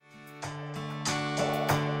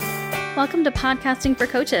welcome to Podcasting for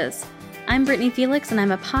Coaches. I'm Brittany Felix, and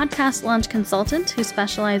I'm a podcast launch consultant who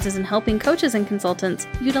specializes in helping coaches and consultants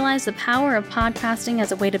utilize the power of podcasting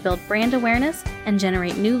as a way to build brand awareness and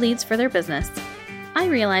generate new leads for their business. I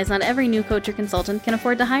realize not every new coach or consultant can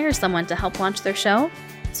afford to hire someone to help launch their show,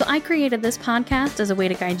 so I created this podcast as a way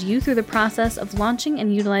to guide you through the process of launching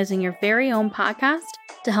and utilizing your very own podcast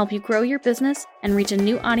to help you grow your business and reach a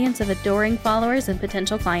new audience of adoring followers and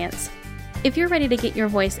potential clients. If you're ready to get your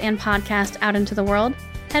voice and podcast out into the world,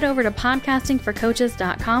 head over to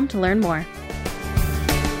podcastingforcoaches.com to learn more.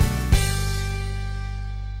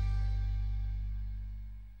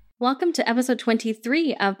 Welcome to episode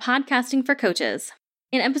 23 of Podcasting for Coaches.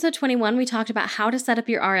 In episode 21, we talked about how to set up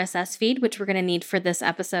your RSS feed, which we're going to need for this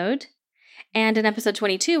episode. And in episode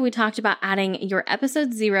 22, we talked about adding your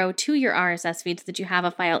episode 0 to your RSS feed so that you have a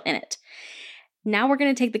file in it. Now we're going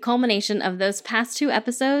to take the culmination of those past two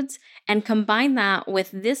episodes and combine that with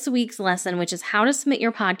this week's lesson, which is how to submit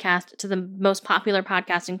your podcast to the most popular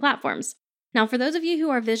podcasting platforms. Now, for those of you who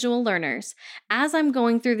are visual learners, as I'm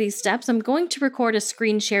going through these steps, I'm going to record a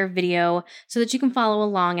screen share video so that you can follow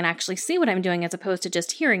along and actually see what I'm doing as opposed to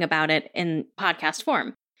just hearing about it in podcast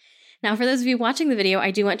form. Now, for those of you watching the video, I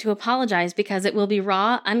do want to apologize because it will be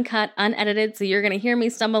raw, uncut, unedited, so you're going to hear me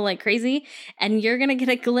stumble like crazy, and you're going to get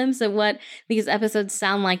a glimpse of what these episodes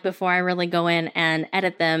sound like before I really go in and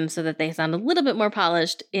edit them so that they sound a little bit more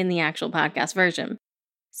polished in the actual podcast version.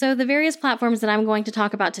 So the various platforms that I'm going to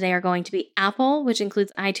talk about today are going to be Apple, which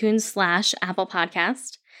includes iTunes/Apple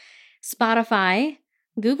Podcast, Spotify,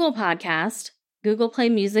 Google Podcast, Google Play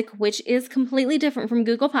Music, which is completely different from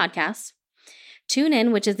Google Podcasts,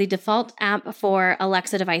 TuneIn, which is the default app for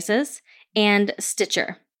Alexa devices, and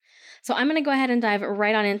Stitcher. So I'm going to go ahead and dive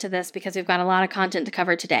right on into this because we've got a lot of content to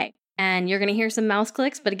cover today. And you're going to hear some mouse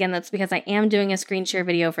clicks, but again, that's because I am doing a screen share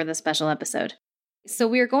video for this special episode. So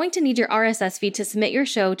we are going to need your RSS feed to submit your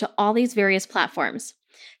show to all these various platforms.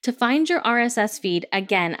 To find your RSS feed,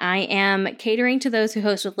 again, I am catering to those who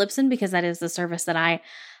host with Libsyn because that is the service that I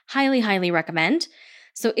highly, highly recommend.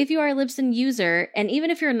 So if you are a Libsyn user, and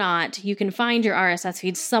even if you're not, you can find your RSS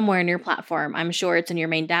feed somewhere in your platform. I'm sure it's in your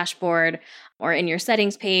main dashboard or in your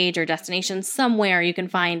settings page or destination. Somewhere you can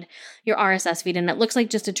find your RSS feed, and it looks like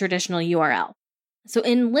just a traditional URL. So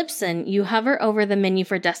in Libsyn, you hover over the menu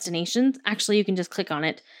for destinations. Actually, you can just click on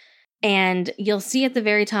it, and you'll see at the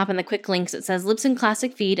very top in the quick links, it says Libsyn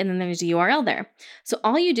Classic Feed, and then there's a URL there. So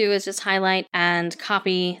all you do is just highlight and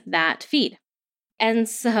copy that feed. And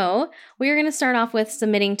so we're going to start off with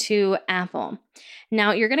submitting to Apple.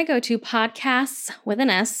 Now you're going to go to podcasts with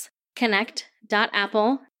an S,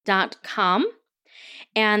 connect.apple.com.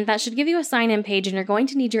 And that should give you a sign-in page, and you're going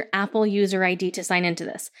to need your Apple user ID to sign into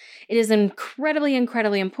this. It is incredibly,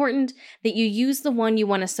 incredibly important that you use the one you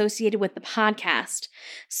want associated with the podcast.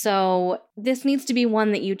 So this needs to be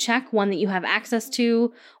one that you check, one that you have access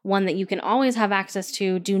to, one that you can always have access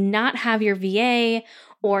to. Do not have your VA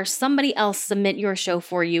or somebody else submit your show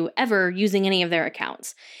for you ever using any of their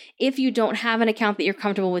accounts. If you don't have an account that you're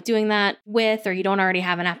comfortable with doing that with, or you don't already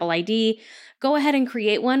have an Apple ID, go ahead and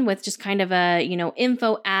create one with just kind of a,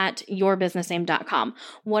 info@yourbusinessname.com,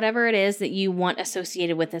 whatever it is that you want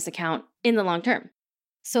associated with this account in the long term.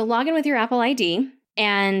 So log in with your Apple ID,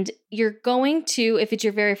 and you're going to, if it's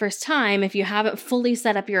your very first time, if you haven't fully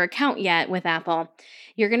set up your account yet with Apple,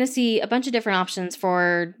 you're going to see a bunch of different options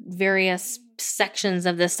for various sections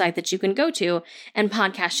of this site that you can go to, and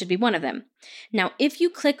podcast should be one of them. Now, if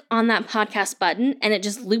you click on that podcast button and it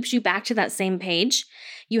just loops you back to that same page,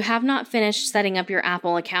 you have not finished setting up your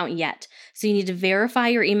Apple account yet. So you need to verify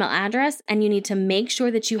your email address, and you need to make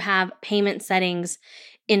sure that you have payment settings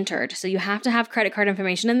entered. So you have to have credit card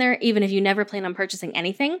information in there, even if you never plan on purchasing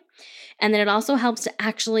anything. And then it also helps to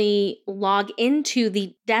actually log into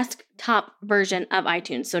the desktop version of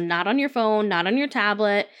iTunes. So not on your phone, not on your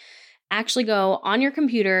tablet. Actually go on your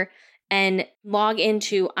computer and log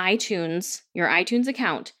into iTunes, your iTunes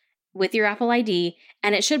account with your Apple ID,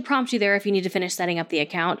 and it should prompt you there if you need to finish setting up the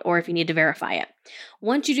account or if you need to verify it.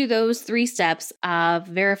 Once you do those 3 steps of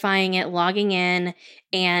verifying it, logging in,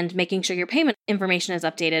 and making sure your payment information is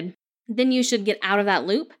updated, then you should get out of that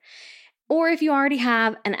loop. Or if you already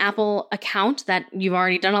have an Apple account that you've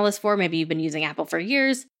already done all this for, maybe you've been using Apple for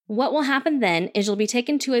years, what will happen then is you'll be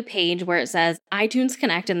taken to a page where it says iTunes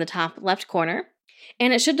Connect in the top left corner,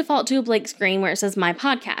 and it should default to a blank screen where it says My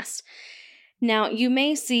Podcast. Now, you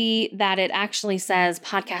may see that it actually says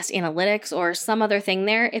Podcast Analytics or some other thing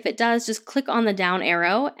there. If it does, just click on the down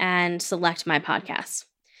arrow and select My Podcast.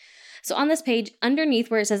 So on this page,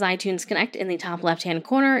 underneath where it says iTunes Connect in the top left-hand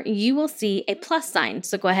corner, you will see a plus sign.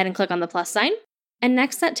 So go ahead and click on the plus sign. And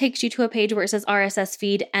next, that takes you to a page where it says RSS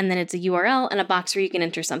feed, and then it's a URL and a box where you can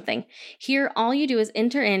enter something. Here, all you do is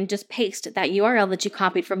enter in, just paste that URL that you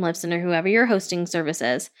copied from Libsyn or whoever your hosting service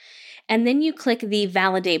is. And then you click the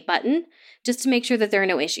validate button just to make sure that there are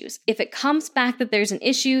no issues. If it comes back that there's an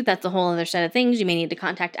issue, that's a whole other set of things. You may need to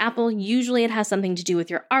contact Apple. Usually it has something to do with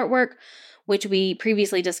your artwork, which we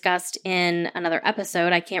previously discussed in another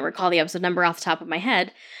episode. I can't recall the episode number off the top of my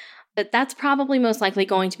head, but that's probably most likely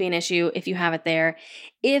going to be an issue if you have it there.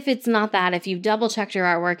 If it's not that, if you've double checked your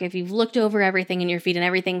artwork, if you've looked over everything in your feed and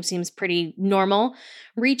everything seems pretty normal,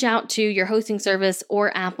 reach out to your hosting service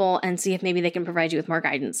or Apple and see if maybe they can provide you with more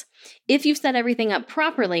guidance. If you've set everything up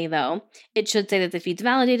properly, though, it should say that the feed's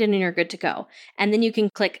validated and you're good to go. And then you can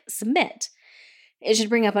click submit. It should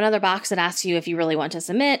bring up another box that asks you if you really want to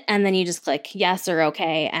submit, and then you just click yes or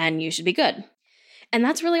okay, and you should be good. And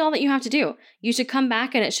that's really all that you have to do. You should come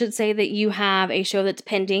back and it should say that you have a show that's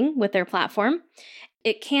pending with their platform.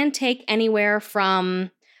 It can take anywhere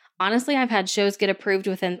from, honestly, I've had shows get approved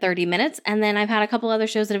within 30 minutes, and then I've had a couple other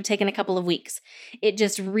shows that have taken a couple of weeks. It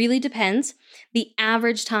just really depends. The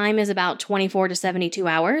average time is about 24 to 72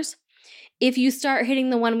 hours. If you start hitting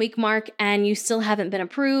the 1 week mark and you still haven't been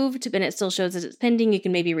approved, but it still shows that it's pending, you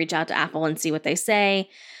can maybe reach out to Apple and see what they say.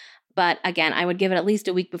 But again, I would give it at least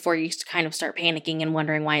a week before you kind of start panicking and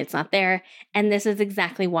wondering why it's not there. And this is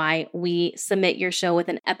exactly why we submit your show with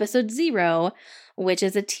an episode 0, which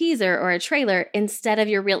is a teaser or a trailer instead of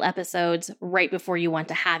your real episodes right before you want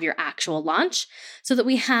to have your actual launch, so that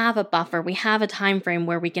we have a buffer, we have a time frame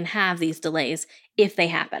where we can have these delays if they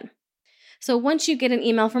happen. So once you get an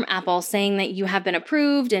email from Apple saying that you have been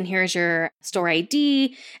approved and here's your store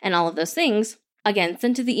ID and all of those things, again,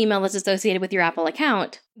 sent to the email that's associated with your Apple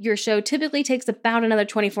account, your show typically takes about another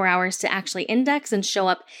 24 hours to actually index and show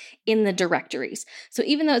up in the directories. So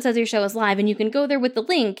even though it says your show is live and you can go there with the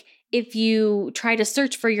link, if you try to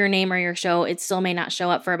search for your name or your show, it still may not show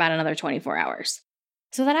up for about another 24 hours.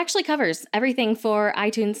 So that actually covers everything for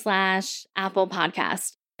iTunes/Apple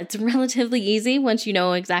Podcast. It's relatively easy once you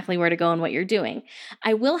know exactly where to go and what you're doing.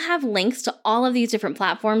 I will have links to all of these different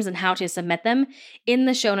platforms and how to submit them in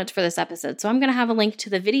the show notes for this episode. So I'm going to have a link to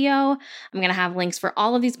the video. I'm going to have links for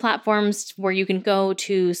all of these platforms where you can go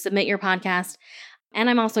to submit your podcast. And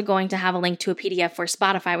I'm also going to have a link to a PDF for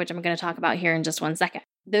Spotify, which I'm going to talk about here in just 1 second.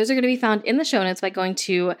 Those are going to be found in the show notes by going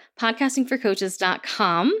to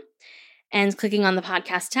podcastingforcoaches.com. and clicking on the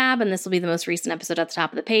podcast tab, and this will be the most recent episode at the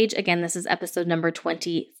top of the page. Again, this is episode number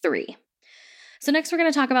 23. So next we're going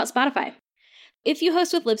to talk about Spotify. If you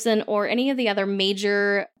host with Libsyn or any of the other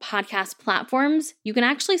major podcast platforms, you can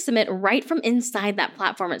actually submit right from inside that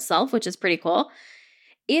platform itself, which is pretty cool.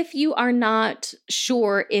 If you are not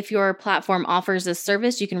sure if your platform offers this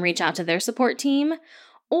service, you can reach out to their support team,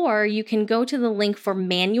 or you can go to the link for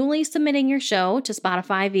manually submitting your show to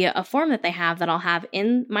Spotify via a form that they have that I'll have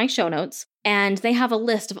in my show notes. And they have a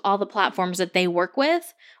list of all the platforms that they work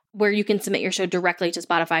with where you can submit your show directly to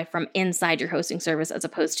Spotify from inside your hosting service as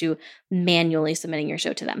opposed to manually submitting your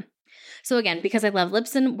show to them. So again, because I love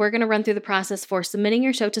Libsyn, we're going to run through the process for submitting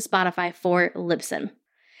your show to Spotify for Libsyn.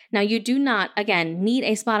 Now, you do not, again, need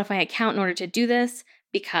a Spotify account in order to do this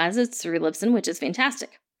because it's through Libsyn, which is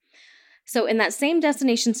fantastic. So in that same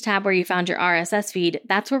destinations tab where you found your RSS feed,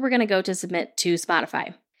 that's where we're going to go to submit to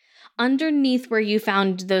Spotify. Underneath where you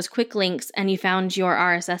found those quick links and you found your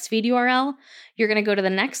RSS feed URL, you're going to go to the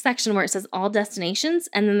next section where it says all destinations,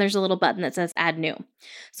 and then there's a little button that says add new.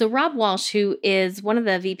 So Rob Walsh, who is one of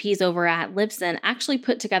the VPs over at Libsyn, actually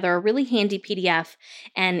put together a really handy PDF.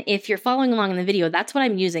 And if you're following along in the video, that's what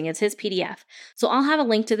I'm using. It's his PDF. So I'll have a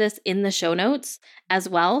link to this in the show notes as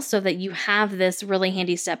well, so that you have this really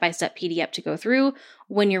handy step-by-step PDF to go through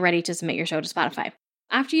when you're ready to submit your show to Spotify.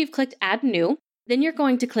 After you've clicked add new, then you're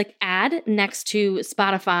going to click add next to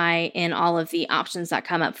Spotify in all of the options that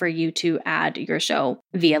come up for you to add your show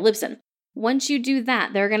via Libsyn. Once you do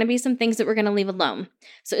that, there are going to be some things that we're going to leave alone.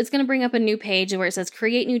 So it's going to bring up a new page where it says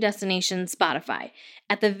create new destination Spotify.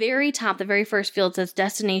 At the very top, the very first field says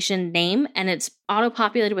destination name, and it's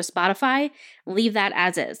auto-populated with Spotify. Leave that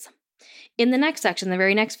as is. In the next section, the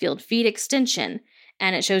very next field, feed extension,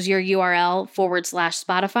 and it shows your URL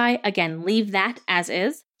 /Spotify. Again, leave that as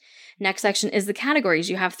is. Next section is the categories.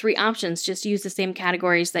 You have 3 options. Just use the same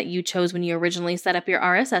categories that you chose when you originally set up your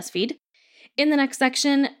RSS feed. In the next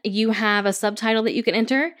section, you have a subtitle that you can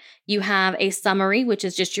enter. You have a summary, which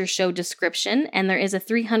is just your show description, and there is a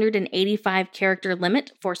 385 character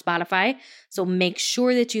limit for Spotify. So make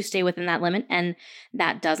sure that you stay within that limit, and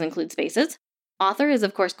that does include spaces. Author is,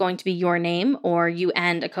 of course, going to be your name, or you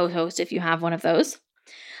and a co-host if you have one of those.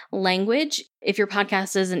 Language, if your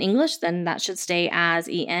podcast is in English, then that should stay as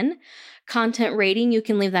EN. Content rating, you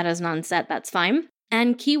can leave that as non-set, that's fine.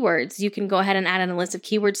 And keywords, you can go ahead and add in a list of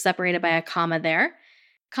keywords separated by a comma there.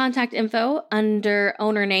 Contact info under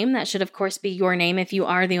owner name, that should of course be your name if you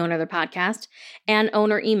are the owner of the podcast, and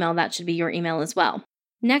owner email, that should be your email as well.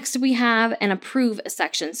 Next, we have an approve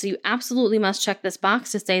section. So you absolutely must check this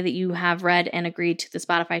box to say that you have read and agreed to the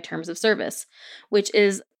Spotify terms of service, which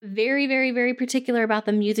is very, very, very particular about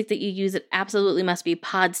the music that you use. It absolutely must be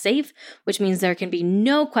pod safe, which means there can be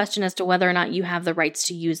no question as to whether or not you have the rights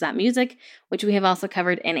to use that music, which we have also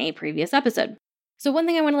covered in a previous episode. So one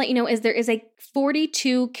thing I want to let you know is there is a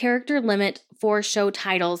 42 character limit for show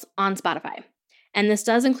titles on Spotify. And this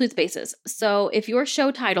does include spaces. So if your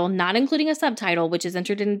show title, not including a subtitle, which is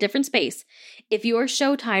entered in a different space, if your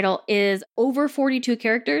show title is over 42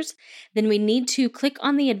 characters, then we need to click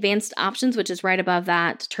on the advanced options, which is right above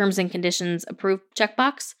that terms and conditions approved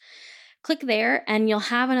checkbox. Click there and you'll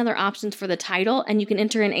have another options for the title, and you can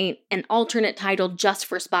enter in an alternate title just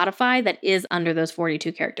for Spotify that is under those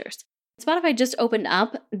 42 characters. Spotify just opened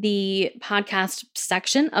up the podcast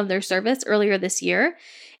section of their service earlier this year,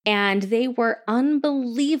 and they were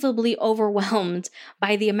unbelievably overwhelmed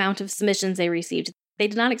by the amount of submissions they received. They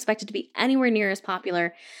did not expect it to be anywhere near as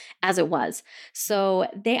popular as it was. So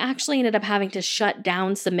they actually ended up having to shut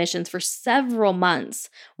down submissions for several months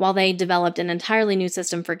while they developed an entirely new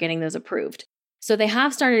system for getting those approved. So they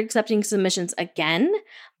have started accepting submissions again,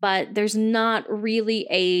 but there's not really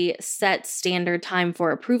a set standard time for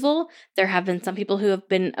approval. There have been some people who have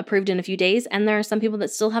been approved in a few days, and there are some people that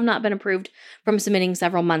still have not been approved from submitting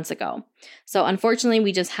several months ago. So unfortunately,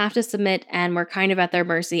 we just have to submit, and we're kind of at their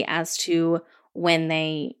mercy as to when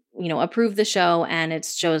they, approve the show and it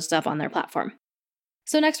shows up on their platform.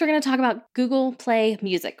 So next we're going to talk about Google Play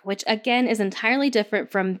Music, which again is entirely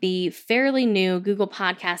different from the fairly new Google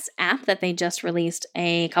Podcasts app that they just released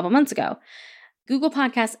a couple months ago. Google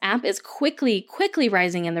Podcasts app is quickly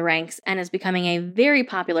rising in the ranks and is becoming a very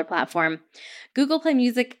popular platform. Google Play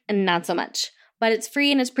Music, not so much, but it's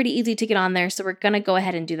free and it's pretty easy to get on there, so we're going to go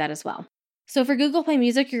ahead and do that as well. So for Google Play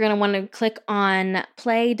Music, you're going to want to click on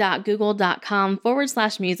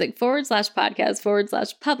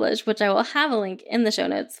play.google.com/music/podcast/publish, which I will have a link in the show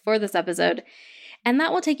notes for this episode. And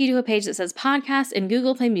that will take you to a page that says podcast in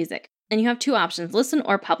Google Play Music. And you have two options, listen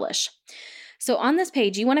or publish. So on this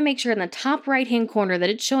page, you want to make sure in the top right-hand corner that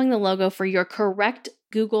it's showing the logo for your correct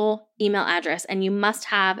Google email address. And you must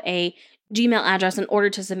have a Gmail address in order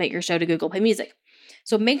to submit your show to Google Play Music.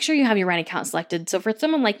 So make sure you have your right account selected. So for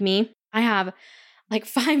someone like me, I have like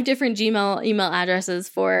 5 different Gmail email addresses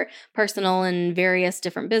for personal and various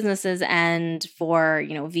different businesses and for,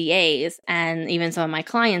 VAs and even some of my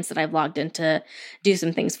clients that I've logged in to do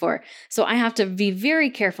some things for. So I have to be very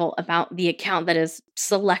careful about the account that is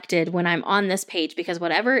selected when I'm on this page, because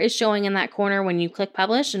whatever is showing in that corner when you click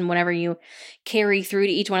publish and whatever you carry through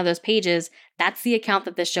to each one of those pages, that's the account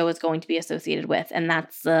that this show is going to be associated with. And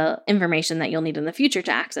that's the information that you'll need in the future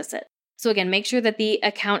to access it. So again, make sure that the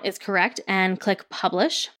account is correct and click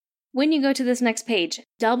publish. When you go to this next page,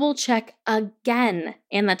 double check again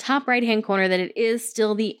in the top right-hand corner that it is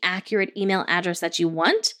still the accurate email address that you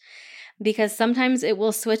want, because sometimes it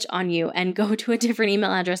will switch on you and go to a different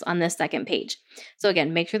email address on this second page. So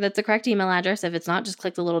again, make sure that's the correct email address. If it's not, just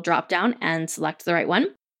click the little drop down and select the right one.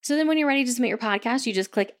 So then when you're ready to submit your podcast, you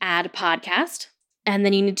just click add podcast, and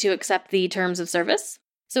then you need to accept the terms of service.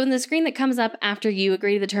 So in the screen that comes up after you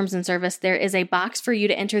agree to the terms and service, there is a box for you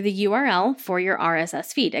to enter the URL for your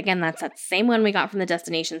RSS feed. Again, that's that same one we got from the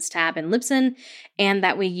Destinations tab in Libsyn and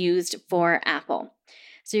that we used for Apple.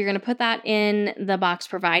 So you're going to put that in the box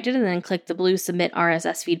provided and then click the blue Submit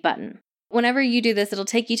RSS Feed button. Whenever you do this, it'll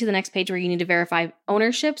take you to the next page where you need to verify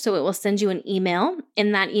ownership. So it will send you an email.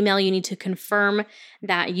 In that email, you need to confirm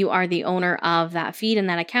that you are the owner of that feed and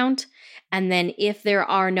that account. And then if there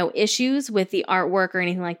are no issues with the artwork or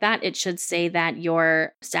anything like that, it should say that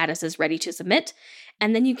your status is ready to submit.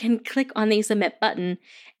 And then you can click on the submit button,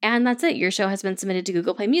 and that's it. Your show has been submitted to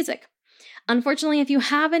Google Play Music. Unfortunately, if you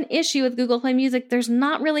have an issue with Google Play Music, there's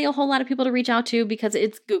not really a whole lot of people to reach out to because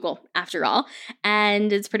it's Google after all.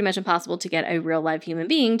 And it's pretty much impossible to get a real live human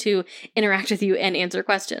being to interact with you and answer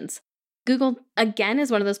questions. Google, again, is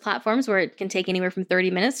one of those platforms where it can take anywhere from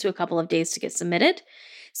 30 minutes to a couple of days to get submitted.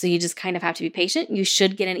 So you just kind of have to be patient. You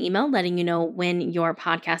should get an email letting you know when your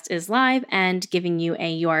podcast is live and giving you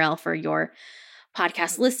a URL for your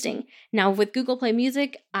podcast listing. Now with Google Play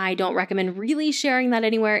Music, I don't recommend really sharing that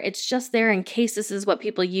anywhere. It's just there in case this is what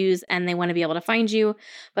people use and they want to be able to find you.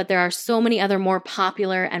 But there are so many other more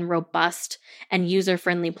popular and robust and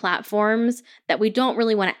user-friendly platforms that we don't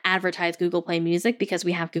really want to advertise Google Play Music because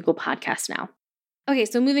we have Google Podcasts now. Okay,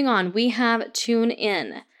 so moving on, we have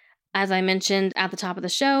TuneIn. As I mentioned at the top of the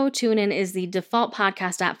show, TuneIn is the default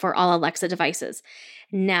podcast app for all Alexa devices.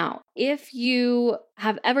 Now, if you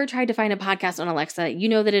have ever tried to find a podcast on Alexa, you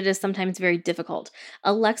know that it is sometimes very difficult.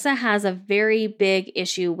 Alexa has a very big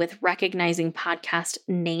issue with recognizing podcast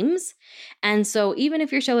names. And so even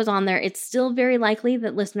if your show is on there, it's still very likely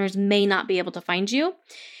that listeners may not be able to find you.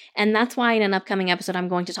 And that's why in an upcoming episode, I'm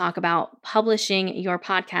going to talk about publishing your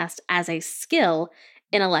podcast as a skill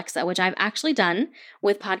in Alexa, which I've actually done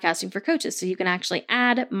with Podcasting for Coaches. So you can actually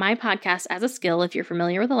add my podcast as a skill if you're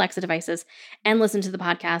familiar with Alexa devices and listen to the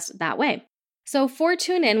podcast that way. So for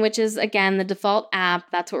TuneIn, which is again the default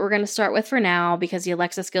app, that's what we're going to start with for now because the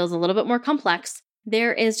Alexa skill is a little bit more complex.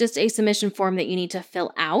 There is just a submission form that you need to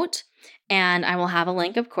fill out. And I will have a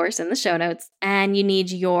link, of course, in the show notes. And you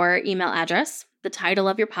need your email address, the title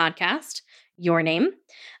of your podcast, your name,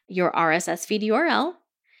 your RSS feed URL,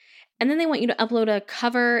 and then they want you to upload a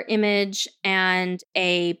cover image and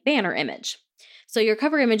a banner image. So your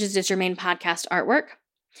cover image is just your main podcast artwork,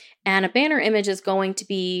 and a banner image is going to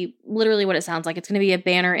be literally what it sounds like. It's going to be a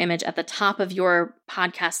banner image at the top of your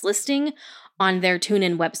podcast listing on their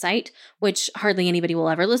TuneIn website, which hardly anybody will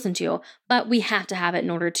ever listen to, but we have to have it in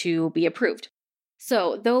order to be approved.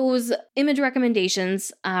 So those image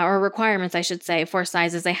recommendations or requirements, I should say, for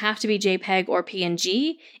sizes, they have to be JPEG or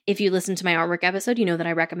PNG. If you listen to my artwork episode, you know that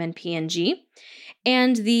I recommend PNG.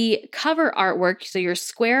 And the cover artwork, so your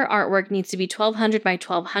square artwork needs to be 1200 by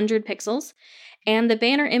 1200 pixels. And the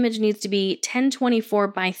banner image needs to be 1024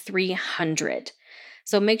 by 300.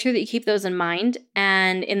 So make sure that you keep those in mind.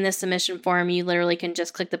 And in this submission form, you literally can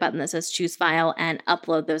just click the button that says choose file and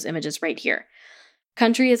upload those images right here.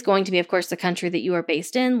 Country is going to be, of course, the country that you are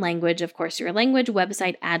based in. Language, of course, your language.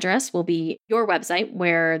 Website address will be your website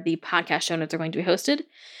where the podcast show notes are going to be hosted.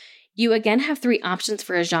 You again have 3 options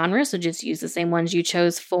for a genre, so just use the same ones you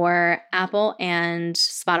chose for Apple and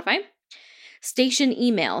Spotify. Station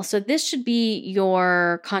email. So this should be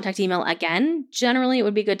your contact email again. Generally, it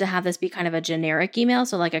would be good to have this be kind of a generic email,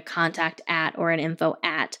 so like a contact at or an info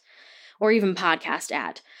at or even podcast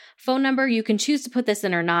at. Phone number, you can choose to put this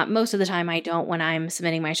in or not. Most of the time I don't when I'm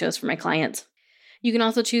submitting my shows for my clients. You can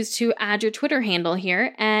also choose to add your Twitter handle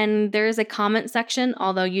here, and there is a comment section,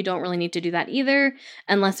 although you don't really need to do that either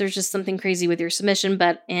unless there's just something crazy with your submission,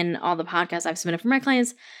 but in all the podcasts I've submitted for my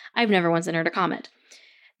clients, I've never once entered a comment.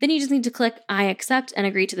 Then you just need to click I accept and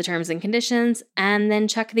agree to the terms and conditions, and then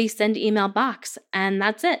check the send email box, and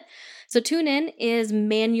that's it. So TuneIn is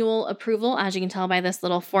manual approval, as you can tell by this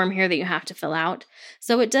little form here that you have to fill out.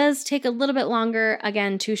 So it does take a little bit longer,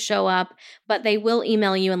 again, to show up, but they will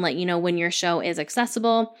email you and let you know when your show is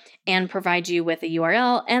accessible and provide you with a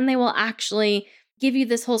URL, and they will actually give you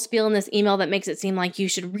this whole spiel in this email that makes it seem like you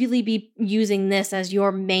should really be using this as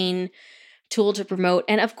your main tool to promote.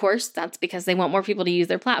 And of course, that's because they want more people to use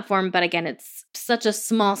their platform. But again, it's such a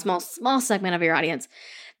small segment of your audience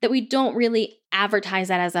that we don't really advertise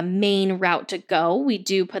that as a main route to go. We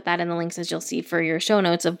do put that in the links, as you'll see, for your show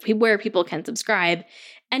notes of where people can subscribe.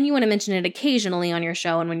 And you want to mention it occasionally on your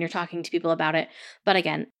show and when you're talking to people about it. But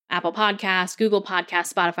again, Apple Podcasts, Google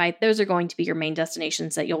Podcasts, Spotify, those are going to be your main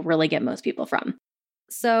destinations that you'll really get most people from.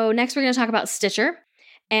 So next we're going to talk about Stitcher.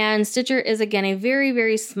 And Stitcher is, again, a very,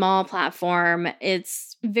 very small platform.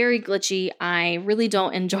 It's very glitchy. I really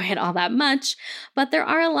don't enjoy it all that much, but there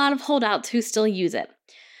are a lot of holdouts who still use it.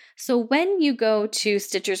 So when you go to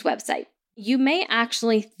Stitcher's website, you may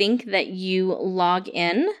actually think that you log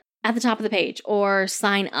in at the top of the page or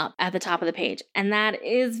sign up at the top of the page. And that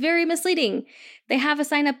is very misleading. They have a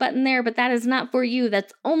sign up button there, but that is not for you.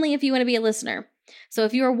 That's only if you want to be a listener. So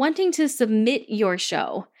if you are wanting to submit your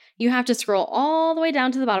show, you have to scroll all the way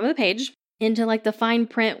down to the bottom of the page into like the fine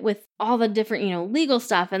print with all the different, legal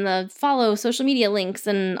stuff and the follow social media links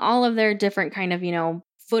and all of their different kind of,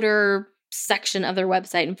 footer section of their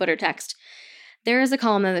website and footer text. There is a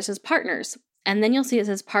column there that says partners, and then you'll see it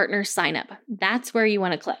says partner sign up. That's where you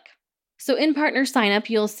want to click. So in partner sign up,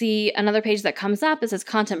 you'll see another page that comes up. It says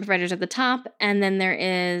content providers at the top, and then there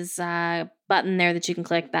is a button there that you can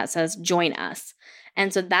click that says join us.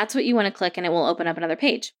 And so that's what you want to click, and it will open up another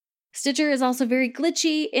page. Stitcher is also very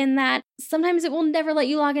glitchy in that sometimes it will never let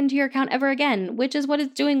you log into your account ever again, which is what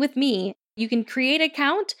it's doing with me. You can create an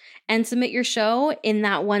account and submit your show in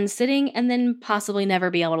that one sitting and then possibly never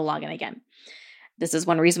be able to log in again. This is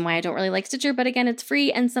one reason why I don't really like Stitcher, but again, it's free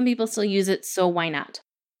and some people still use it, so why not?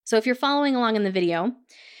 So if you're following along in the video,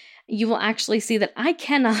 you will actually see that I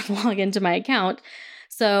cannot log into my account.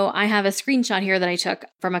 So I have a screenshot here that I took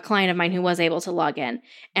from a client of mine who was able to log in.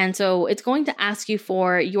 And so it's going to ask you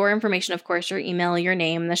for your information, of course, your email, your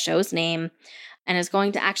name, the show's name, and it's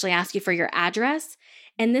going to actually ask you for your address.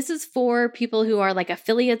 And this is for people who are like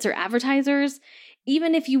affiliates or advertisers.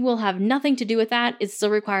 Even if you will have nothing to do with that, it's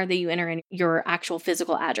still required that you enter in your actual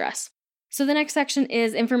physical address. So the next section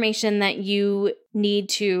is information that you need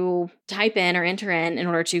to type in or enter in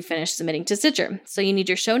order to finish submitting to Stitcher. So you need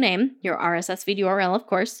your show name, your RSS feed URL, of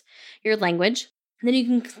course, your language. Then you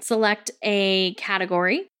can select a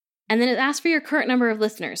category, and then it asks for your current number of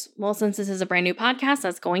listeners. Well, since this is a brand new podcast,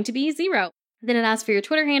 that's going to be 0. Then it asks for your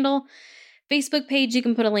Twitter handle, Facebook page, you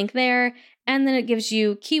can put a link there, and then it gives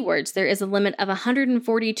you keywords. There is a limit of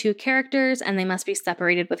 142 characters, and they must be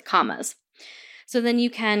separated with commas. So then you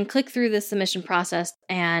can click through the submission process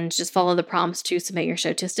and just follow the prompts to submit your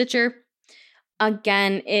show to Stitcher.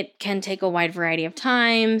 Again, it can take a wide variety of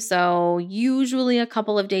time, so usually a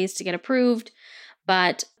couple of days to get approved,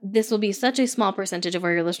 but this will be such a small percentage of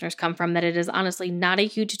where your listeners come from that it is honestly not a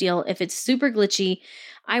huge deal if it's super glitchy.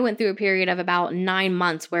 I went through a period of about 9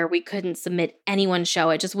 months where we couldn't submit anyone's show.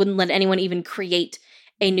 It just wouldn't let anyone even create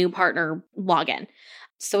a new partner login.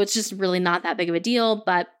 So it's just really not that big of a deal,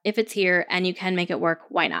 but if it's here and you can make it work,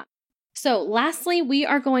 why not? So lastly, we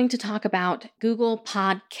are going to talk about Google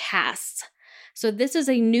Podcasts. So this is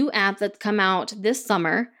a new app that's come out this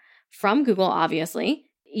summer from Google, obviously.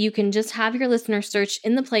 You can just have your listeners search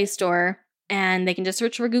in the Play Store and they can just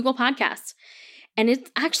search for Google Podcasts. And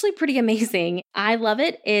it's actually pretty amazing. I love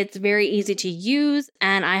it. It's very easy to use,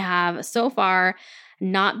 and I have so far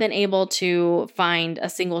not been able to find a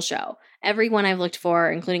single show. Everyone I've looked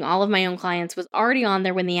for, including all of my own clients, was already on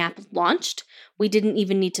there when the app launched. We didn't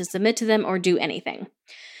even need to submit to them or do anything.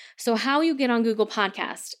 So how you get on Google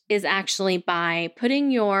Podcast is actually by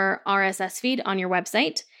putting your RSS feed on your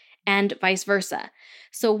website and vice versa.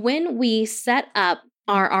 So when we set up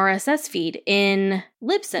our RSS feed in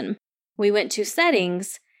Libsyn, we went to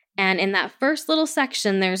settings, and in that first little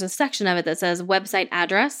section, there's a section of it that says website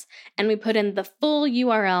address, and we put in the full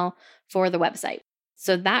URL for the website.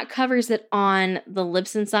 So that covers it on the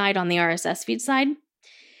Libsyn side, on the RSS feed side.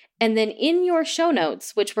 And then in your show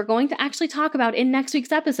notes, which we're going to actually talk about in next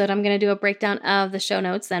week's episode, I'm going to do a breakdown of the show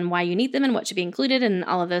notes and why you need them and what should be included and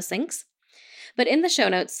all of those things. But in the show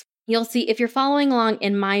notes, you'll see if you're following along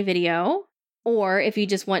in my video, or if you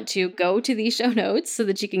just want to go to these show notes so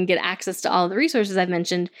that you can get access to all of the resources I've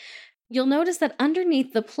mentioned, you'll notice that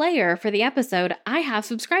underneath the player for the episode, I have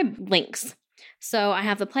subscribe links. So I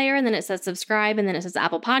have the player, and then it says subscribe, and then it says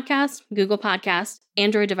Apple Podcasts, Google Podcasts,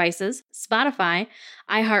 Android devices, Spotify,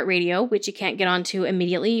 iHeartRadio, which you can't get onto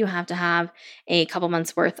immediately. You have to have a couple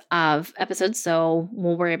months worth of episodes, so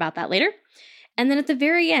we'll worry about that later. And then at the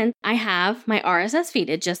very end, I have my RSS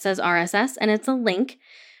feed. It just says RSS, and it's a link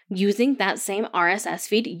using that same RSS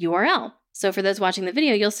feed URL. So for those watching the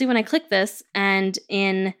video, you'll see when I click this, and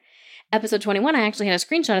in episode 21, I actually had a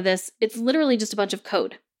screenshot of this. It's literally just a bunch of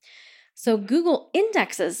code. So Google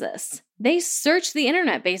indexes this. They search the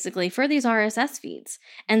internet basically for these RSS feeds.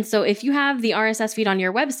 And so if you have the RSS feed on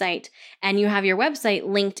your website and you have your website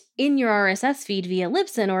linked in your RSS feed via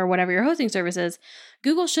Libsyn or whatever your hosting service is,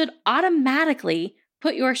 Google should automatically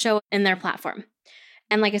put your show in their platform.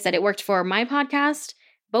 And like I said, it worked for my podcast,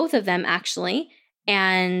 both of them actually,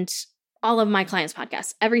 and all of my clients'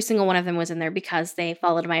 podcasts. Every single one of them was in there because they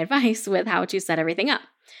followed my advice with how to set everything up.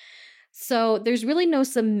 So there's really no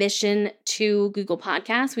submission to Google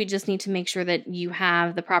Podcasts. We just need to make sure that you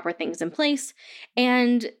have the proper things in place.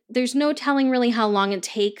 And there's no telling really how long it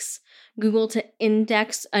takes Google to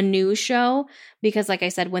index a new show because, like I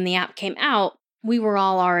said, when the app came out, we were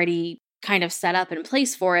all already kind of set up in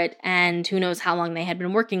place for it. And who knows how long they had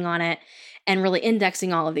been working on it and really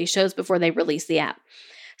indexing all of these shows before they released the app.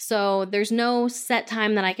 So there's no set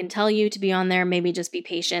time that I can tell you to be on there. Maybe just be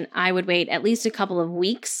patient. I would wait at least a couple of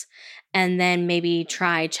weeks and then maybe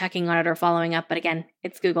try checking on it or following up. But again,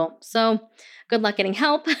 it's Google. So good luck getting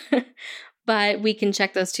help. But we can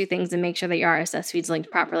check those two things and make sure that your RSS feed's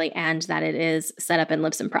linked properly and that it is set up in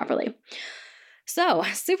Libsyn properly. So,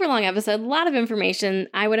 super long episode, a lot of information.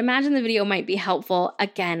 I would imagine the video might be helpful.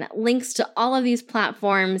 Again, links to all of these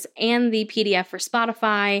platforms and the PDF for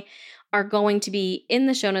Spotify are going to be in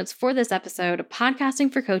the show notes for this episode,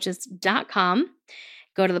 podcastingforcoaches.com.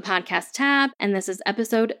 Go to the podcast tab, and this is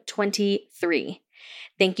episode 23.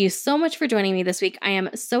 Thank you so much for joining me this week. I am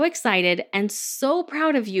so excited and so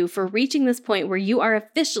proud of you for reaching this point where you are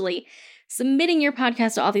officially submitting your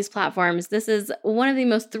podcast to all these platforms. This is one of the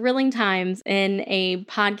most thrilling times in a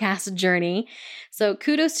podcast journey. So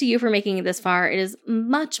kudos to you for making it this far. It is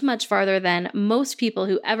much, much farther than most people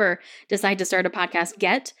who ever decide to start a podcast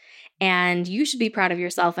get. And you should be proud of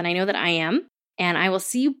yourself. And I know that I am. And I will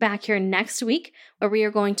see you back here next week where we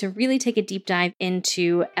are going to really take a deep dive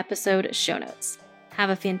into episode show notes. Have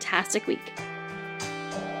a fantastic week.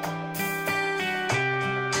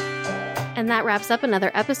 And that wraps up another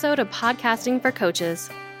episode of Podcasting for Coaches.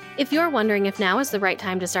 If you're wondering if now is the right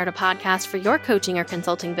time to start a podcast for your coaching or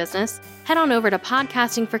consulting business, head on over to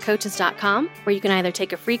podcastingforcoaches.com, where you can either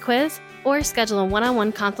take a free quiz or schedule a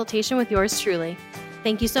one-on-one consultation with yours truly.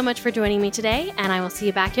 Thank you so much for joining me today, and I will see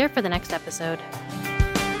you back here for the next episode.